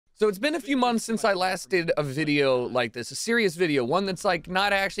So it's been a few months since I last did a video like this, a serious video, one that's like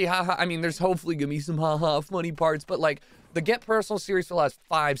not actually haha. I mean, there's hopefully gonna be some haha funny parts, but like the Get Personal series for the last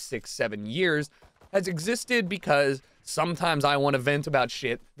 5, 6, 7 years has existed because sometimes I want to vent about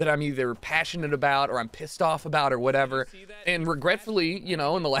shit that I'm either passionate about or I'm pissed off about or whatever. And regretfully, you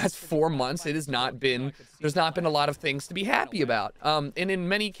know, in the last 4 months, there's not been a lot of things to be happy about. And in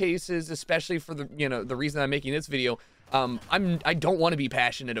many cases, especially for the, you know, the reason I'm making this video, I don't want to be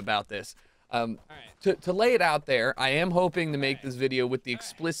passionate about this. To lay it out there, I am hoping to make this video with the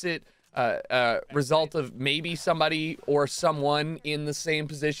explicit result of maybe somebody or someone in the same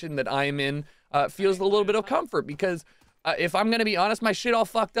position that I'm in feels a little bit of comfort, because if I'm gonna be honest, my shit all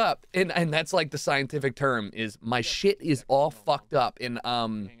fucked up, and that's like the scientific term, is my shit is all fucked up, and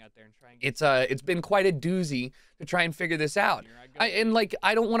it's been quite a doozy to try and figure this out. I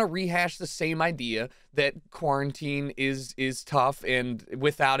don't want to rehash the same idea that quarantine is tough and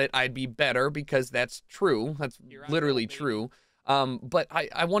without it I'd be better, because that's true. That's literally true. But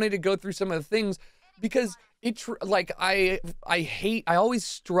I wanted to go through some of the things, because I always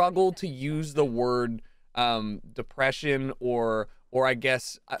struggle to use the word depression, or I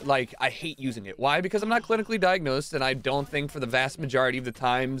guess like I hate using it. Why? Because I'm not clinically diagnosed, and I don't think for the vast majority of the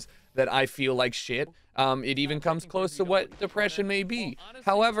times that I feel like shit, it even comes close to what depression may be.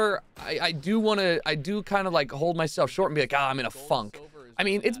 However, I do kind of like hold myself short and be like, I'm in a funk. I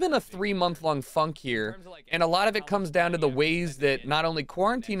mean, it's been a 3-month-long funk here, and a lot of it comes down to the ways that not only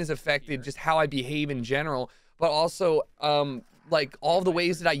quarantine has affected just how I behave in general, but also like all the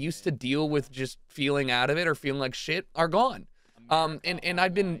ways that I used to deal with just feeling out of it or feeling like shit are gone. And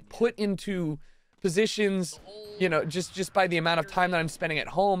I've been put into positions, you know, just by the amount of time that I'm spending at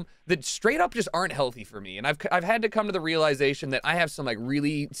home, that straight up just aren't healthy for me. And I've had to come to the realization that I have some like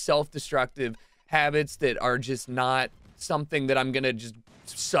really self-destructive habits that are just not something that I'm gonna just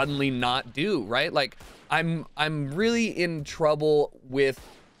suddenly not do, right? Like I'm really in trouble with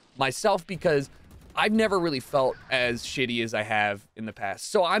myself, because I've never really felt as shitty as I have in the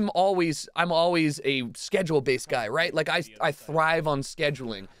past. So I'm always a schedule-based guy, right? Like I thrive on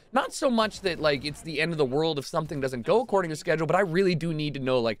scheduling. Not so much that like it's the end of the world if something doesn't go according to schedule, but I really do need to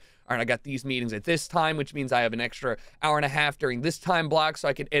know, like, all right, I got these meetings at this time, which means I have an extra hour and a half during this time block so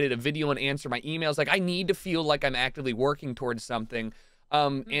I can edit a video and answer my emails. Like I need to feel like I'm actively working towards something.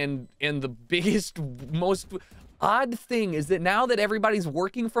 And the biggest, most odd thing is that now that everybody's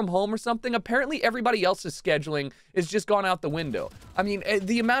working from home or something, apparently everybody else's scheduling is just gone out the window. I mean,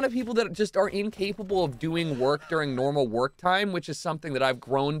 the amount of people that just are incapable of doing work during normal work time, which is something that I've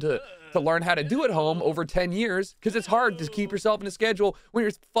grown to learn how to do at home over 10 years, because it's hard to keep yourself in a schedule when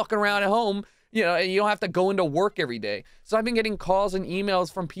you're fucking around at home, you know, and you don't have to go into work every day. So I've been getting calls and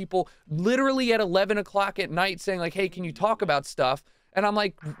emails from people literally at 11 o'clock at night saying like, hey, can you talk about stuff? And I'm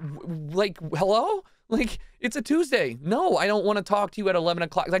like, hello? Like, it's a Tuesday. No, I don't want to talk to you at 11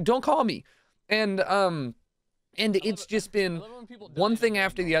 o'clock. Like, don't call me. And it's just been one thing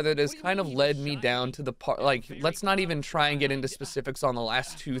after the other that has kind of led me down to the part, like, let's not even try and get into specifics on the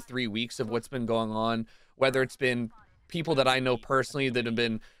last 2-3 weeks of what's been going on, whether it's been people that I know personally that have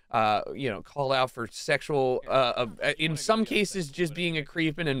been, you know, called out for sexual, in some cases just being a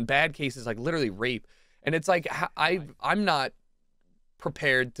creep, and in bad cases, like literally rape. And it's like, I'm not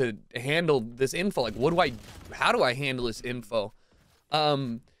prepared to handle this info. Like, how do I handle this info?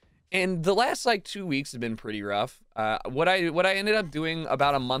 And the last like 2 weeks have been pretty rough. What I ended up doing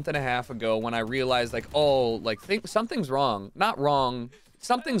about a month and a half ago, when I realized like, oh, like something's wrong. Not wrong,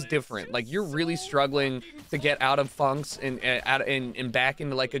 something's different. Like you're really struggling to get out of funks and back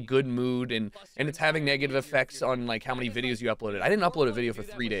into like a good mood, and it's having negative effects on like how many videos you uploaded. I didn't upload a video for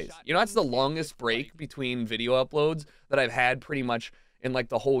 3 days. You know, that's the longest break between video uploads that I've had pretty much in like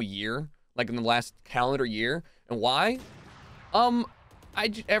the whole year, like in the last calendar year. And why?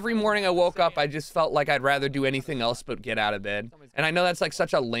 Every morning I woke up, I just felt like I'd rather do anything else but get out of bed. And I know that's like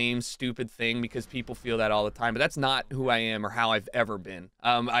such a lame, stupid thing, because people feel that all the time, but that's not who I am or how I've ever been.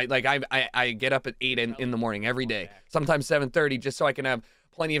 I get up at 8 in the morning every day, sometimes 7:30, just so I can have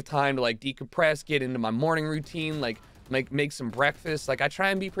plenty of time to like decompress, get into my morning routine, like make some breakfast. Like I try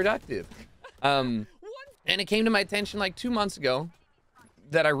and be productive. And it came to my attention like 2 months ago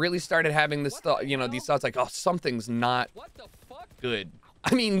that I really started having this thought, you know, these thoughts like, oh, something's not good.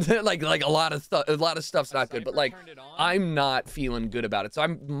 I mean, like a lot of stuff's not good, but like I'm not feeling good about it. So I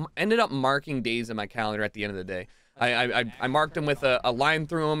ended up marking days in my calendar at the end of the day. I marked them with a line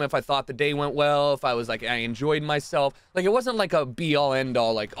through them if I thought the day went well, if I was like, I enjoyed myself. Like it wasn't like a be all end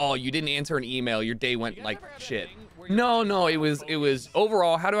all, like, oh, you didn't answer an email, your day went like shit. No, it was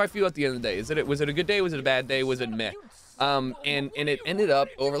overall, how do I feel at the end of the day? Was it a good day? Was it a bad day? Was it meh? And it ended up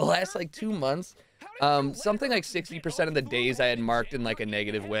over the last like 2 months, something like 60% of the days I had marked in like a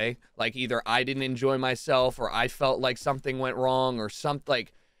negative way. Like either I didn't enjoy myself or I felt like something went wrong or something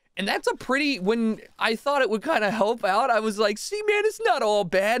like, and that's a pretty, when I thought it would kind of help out, I was like, see, man, it's not all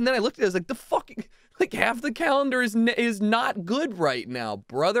bad. And then I looked at it, I was like, the fucking, like half the calendar is not good right now,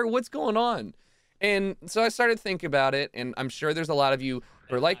 brother. What's going on? And so I started thinking about it, and I'm sure there's a lot of you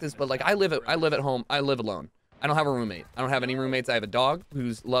who are like this, but like I live at home, I live alone. I don't have a roommate. I don't have any roommates. I have a dog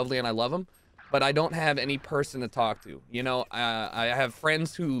who's lovely and I love him, but I don't have any person to talk to. You know, I have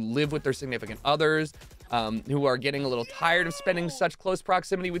friends who live with their significant others, who are getting a little tired of spending such close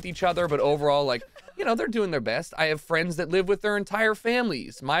proximity with each other, but overall, like, you know, they're doing their best. I have friends that live with their entire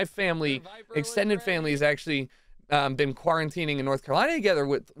families. My family, extended family, has actually been quarantining in North Carolina together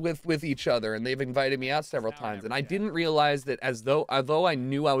with each other, and they've invited me out several times. And I didn't realize that although I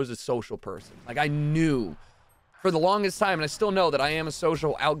knew I was a social person, like I knew for the longest time, and I still know that I am a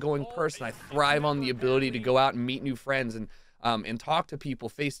social, outgoing person. I thrive on the ability to go out and meet new friends and talk to people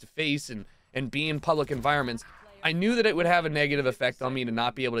face to face and be in public environments. I knew that it would have a negative effect on me to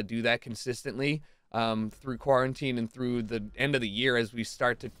not be able to do that consistently through quarantine and through the end of the year as we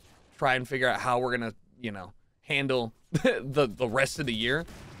start to try and figure out how we're gonna, you know, handle the rest of the year.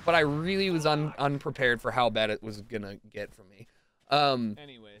 But I really was unprepared for how bad it was gonna get for me.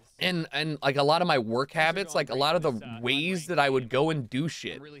 And like a lot of my work habits, like a lot of the ways that I would go and do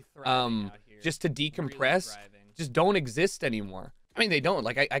shit, just to decompress, just don't exist anymore. I mean, they don't.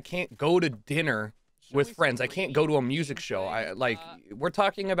 Like I can't go to dinner with friends. I can't go to a music show. You're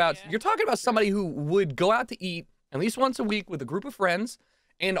talking about somebody who would go out to eat at least once a week with a group of friends,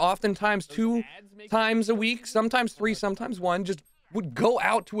 and oftentimes 2 times a week, sometimes 3, sometimes 1, just would go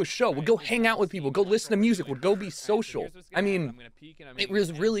out to a show, would go hang out with people, go listen to music, would go be social. I mean, it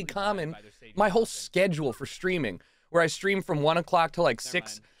was really common. My whole schedule for streaming, where I stream from 1 o'clock to like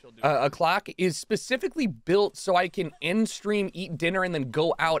 6 o'clock, is specifically built so I can end stream, eat dinner, and then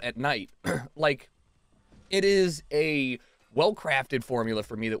go out at night. Like, it is a well-crafted formula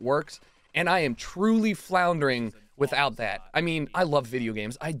for me that works, and I am truly floundering without that. I mean, I love video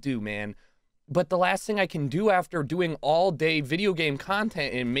games. I do, man. But the last thing I can do after doing all day video game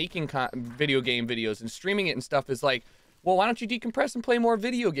content and making video game videos and streaming it and stuff is like, well, why don't you decompress and play more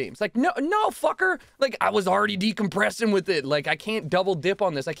video games? Like, no, fucker. Like, I was already decompressing with it. Like, I can't double dip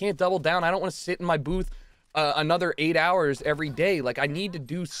on this. I can't double down. I don't want to sit in my booth another 8 hours every day. Like, I need to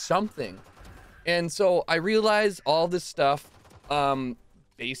do something. And so I realized all this stuff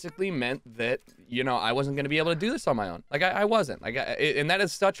basically meant that, you know, I wasn't going to be able to do this on my own. Like, I wasn't. Like, and that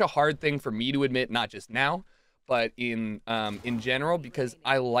is such a hard thing for me to admit, not just now, but in general, because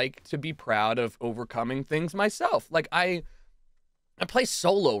I like to be proud of overcoming things myself. Like, I play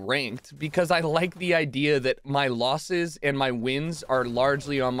solo ranked because I like the idea that my losses and my wins are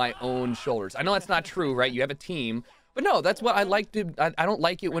largely on my own shoulders. I know that's not true, right? You have a team, but no, that's what I like to. I don't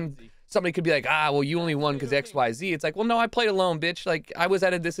like it when somebody could be like, well, you only won because X, Y, Z. It's like, well, no, I played alone, bitch. Like, I was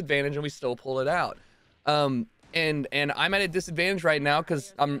at a disadvantage and we still pulled it out. And I'm at a disadvantage right now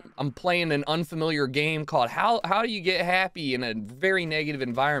because I'm playing an unfamiliar game called How Do You Get Happy in a very negative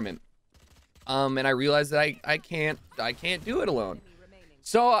environment. And I realized that I can't do it alone.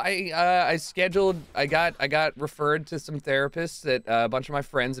 So I got referred to some therapists that a bunch of my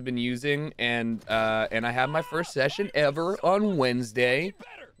friends have been using, and I have my first session ever on Wednesday,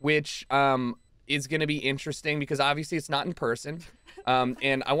 which is going to be interesting because obviously it's not in person.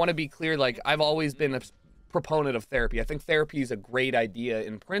 And I want to be clear, like, I've always been a proponent of therapy. I think therapy is a great idea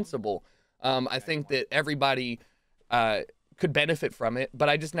in principle. I think that everybody could benefit from it, but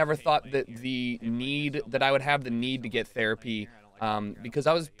I just never thought that I would have the need to get therapy because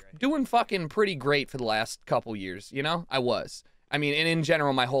I was doing fucking pretty great for the last couple years, you know? I was. I mean, and in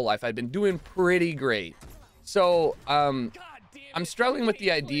general, my whole life, I've been doing pretty great. So, I'm struggling with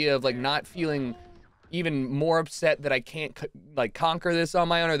the idea of, like, not feeling even more upset that I can't, like, conquer this on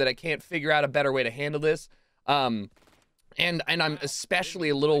my own, or that I can't figure out a better way to handle this. And I'm especially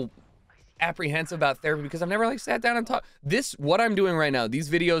a little apprehensive about therapy because I've never, like, sat down and talked. What I'm doing right now, these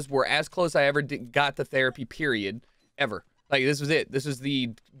videos were as close I ever got to therapy, period, ever. Like, this was it. This was the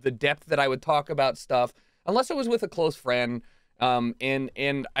depth that I would talk about stuff, unless it was with a close friend.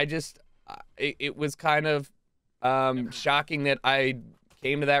 And I just, it was kind of shocking that I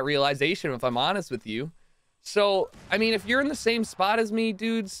came to that realization, if I'm honest with you. So, I mean, if you're in the same spot as me,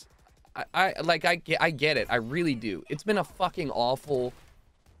 dudes, I get it. I really do. It's been a fucking awful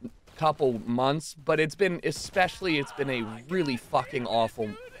couple months, but it's been a really fucking awful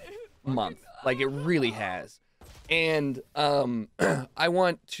month. Like, it really has. And I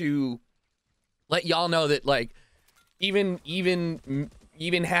want to let y'all know that, like,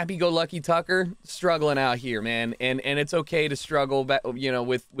 even happy-go-lucky Tucker struggling out here, man, and it's okay to struggle, you know,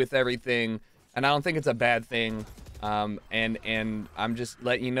 with everything, and I don't think it's a bad thing. And I'm just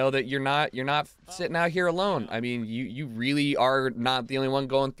letting you know that you're not sitting out here alone. I mean, you really are not the only one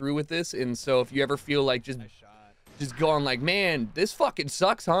going through with this, and so if you ever feel like just going like, man, this fucking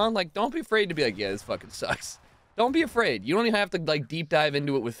sucks, huh? Like, don't be afraid to be like, yeah, this fucking sucks. Don't be afraid. You don't even have to like deep dive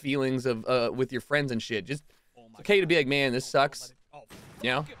into it with feelings of with your friends and shit. Just it's okay to be like, man, this sucks. You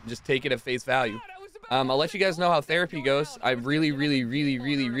know, just take it at face value. I'll let you guys know how therapy goes. I really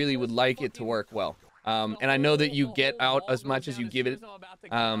would like it to work well. And I know that you get out as much as you give it.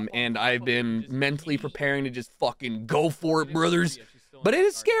 And I've been mentally preparing to just fucking go for it, brothers. But it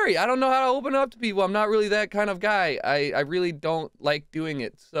is scary. I don't know how to open up to people. I'm not really that kind of guy. I really don't like doing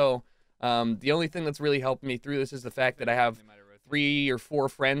it. So the only thing that's really helped me through this is the fact that I have 3 or 4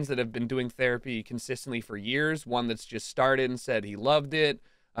 friends that have been doing therapy consistently for years. One that's just started and said he loved it.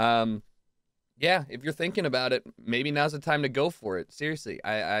 Yeah, if you're thinking about it, maybe now's the time to go for it. Seriously,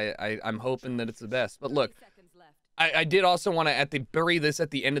 I'm hoping that it's the best. But look, I did also want to bury this at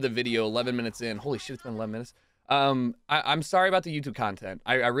the end of the video, 11 minutes in. Holy shit, it's been 11 minutes. I'm sorry about the YouTube content.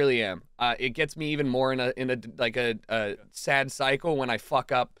 I really am. It gets me even more in a sad cycle when I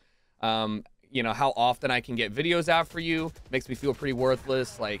fuck up. You know, how often I can get videos out for you makes me feel pretty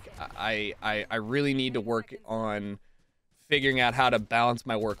worthless. Like I really need to work on figuring out how to balance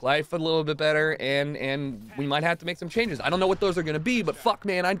my work life a little bit better, and we might have to make some changes. I don't know what those are gonna be, but fuck,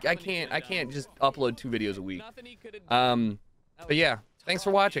 man, I can't just upload 2 videos a week. But yeah, thanks for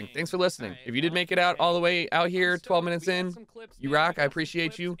watching. Thanks for listening. If you did make it out all the way out here, 12 minutes in, you rock. I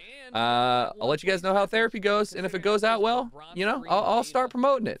appreciate you. I'll let you guys know how therapy goes, and if it goes out well, you know, I'll start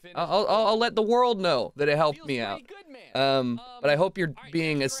promoting it. I'll let the world know that it helped me out. But I hope you're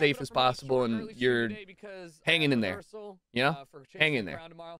being as safe as possible and you're hanging in there. You know, hang in there.